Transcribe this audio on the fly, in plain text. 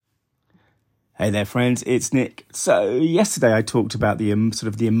Hey there, friends, it's Nick. So yesterday I talked about the sort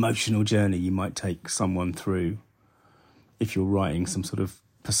of the emotional journey you might take someone through if you're writing some sort of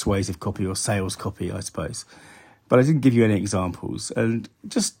persuasive copy or sales copy, I suppose. But I didn't give you any examples. And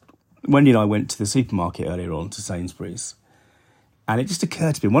just Wendy and I went to the supermarket earlier on, to Sainsbury's, and it just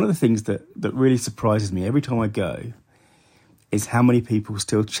occurred to me, one of the things that really surprises me every time I go is how many people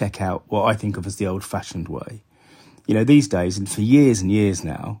still check out what I think of as the old-fashioned way. You know, these days, and for years and years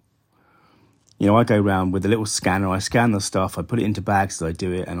now, you know, I go around with a little scanner, I scan the stuff, I put it into bags as I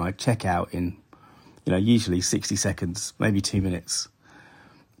do it, and I check out in, you know, usually 60 seconds, maybe 2 minutes.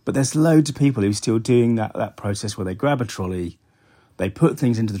 But there's loads of people who are still doing that process where they grab a trolley, they put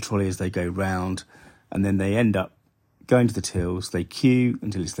things into the trolley as they go round, and then they end up going to the tills, they queue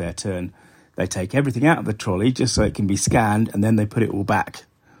until it's their turn, they take everything out of the trolley just so it can be scanned, and then they put it all back,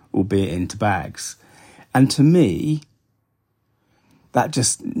 albeit into bags. And to me, that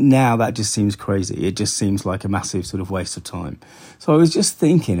just seems crazy. It just seems like a massive sort of waste of time. So I was just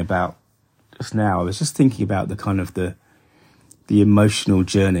thinking about, the kind of the emotional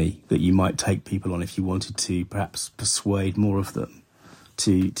journey that you might take people on if you wanted to perhaps persuade more of them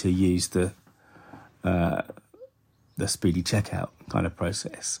to use the speedy checkout kind of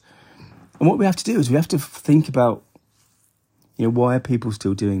process. And what we have to do is we have to think about, you know, why are people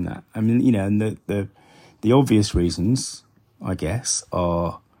still doing that? I mean, you know, and the obvious reasons, I guess,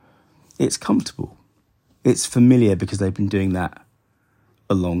 are it's comfortable. It's familiar because they've been doing that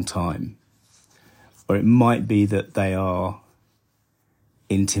a long time. Or it might be that they are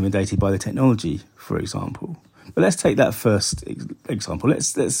intimidated by the technology, for example. But let's take that first example.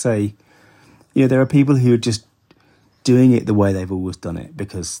 Let's say, you know, there are people who are just doing it the way they've always done it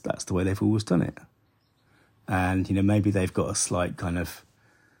because that's the way they've always done it. And, you know, maybe they've got a slight kind of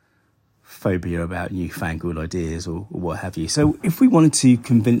phobia about newfangled ideas or what have you. So if we wanted to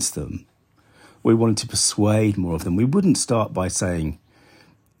convince them, we wanted to persuade more of them, we wouldn't start by saying,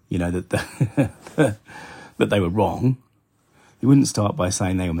 you know, that that they were wrong. You wouldn't start by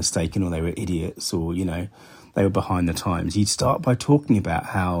saying they were mistaken or they were idiots or, you know, they were behind the times. You'd start by talking about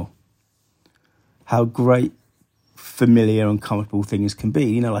how great, familiar and comfortable things can be.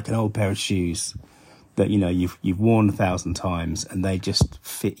 You know, like an old pair of shoes that, you know, you've worn 1,000 times and they just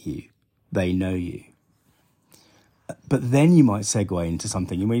fit you. They know you. But then you might segue into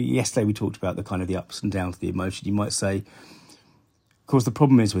something. Yesterday we talked about the kind of the ups and downs of the emotion. You might say, of course, the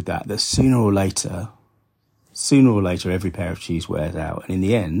problem is with that sooner or later, every pair of shoes wears out. And in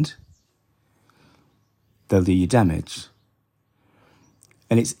the end, they'll do you damage.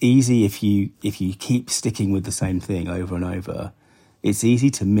 And it's easy if you keep sticking with the same thing over and over, it's easy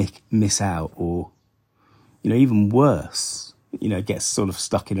to miss out or, you know, even worse, you know, gets sort of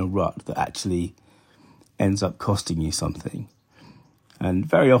stuck in a rut that actually ends up costing you something. And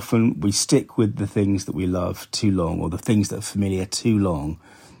very often we stick with the things that we love too long or the things that are familiar too long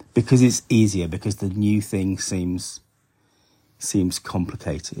because it's easier, because the new thing seems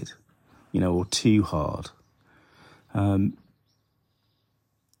complicated, you know, or too hard.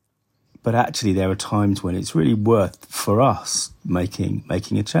 But actually there are times when it's really worth for us making a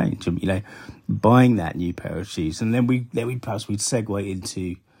change, you know, buying that new pair of shoes. And then we'd segue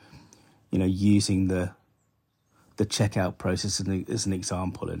into, you know, using the checkout process as an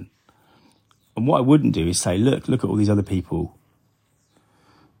example. And what I wouldn't do is say, look at all these other people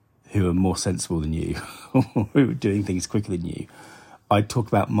who are more sensible than you, who are doing things quicker than you. I'd talk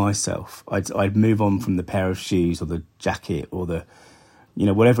about myself. I'd move on from the pair of shoes or the jacket or the, you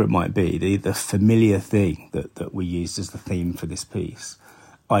know, whatever it might be, the familiar thing that we used as the theme for this piece.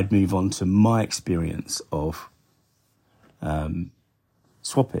 I'd move on to my experience of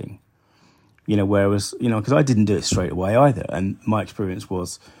swapping, you know, whereas, you know, because I didn't do it straight away either. And my experience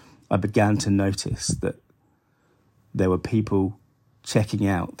was I began to notice that there were people checking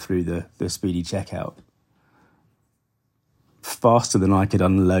out through the speedy checkout faster than I could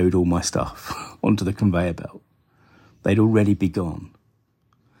unload all my stuff onto the conveyor belt. They'd already be gone.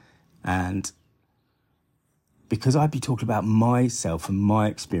 And because I'd be talking about myself and my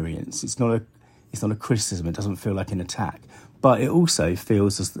experience, it's not a criticism. It doesn't feel like an attack, but it also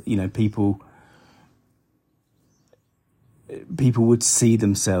feels as, you know, people would see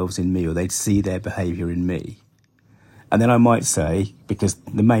themselves in me, or they'd see their behaviour in me. And then I might say, because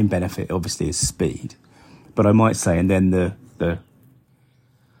the main benefit obviously is speed, but I might say, and then the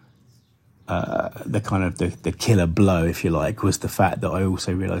kind of the killer blow, if you like, was the fact that I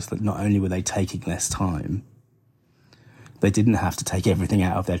also realised that not only were they taking less time, they didn't have to take everything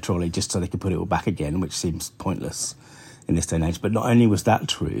out of their trolley just so they could put it all back again, which seems pointless in this day and age. But not only was that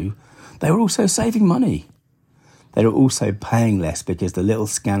true, they were also saving money. they were also paying less because the little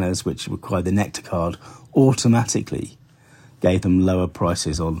scanners which required the Nectar card automatically gave them lower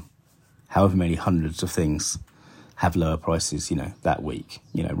prices on however many hundreds of things have lower prices, that week.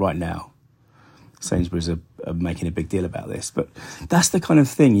 Right now, Sainsbury's are making a big deal about this. But that's the kind of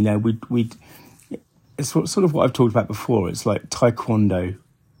thing, it's sort of what I've talked about before. It's like taekwondo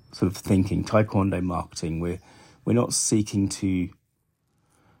sort of thinking, taekwondo marketing. We're not seeking to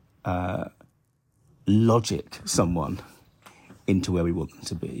logic someone into where we want them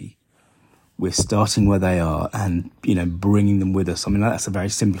to be. We're starting where they are and, bringing them with us. I mean, that's a very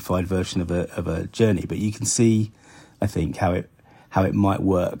simplified version of a journey, but you can see, I think, how it might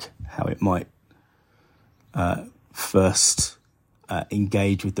work, how it might first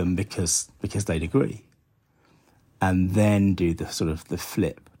engage with them because they'd agree, and then do the sort of the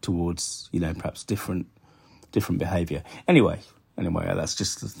flip towards, perhaps different behaviour. Anyway, that's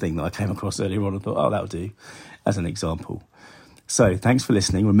just the thing that I came across earlier on and thought, that'll do as an example. So thanks for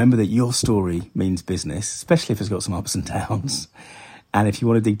listening. Remember that your story means business, especially if it's got some ups and downs. And if you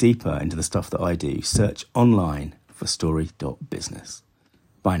want to dig deeper into the stuff that I do, search online for story.business.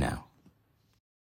 Bye now.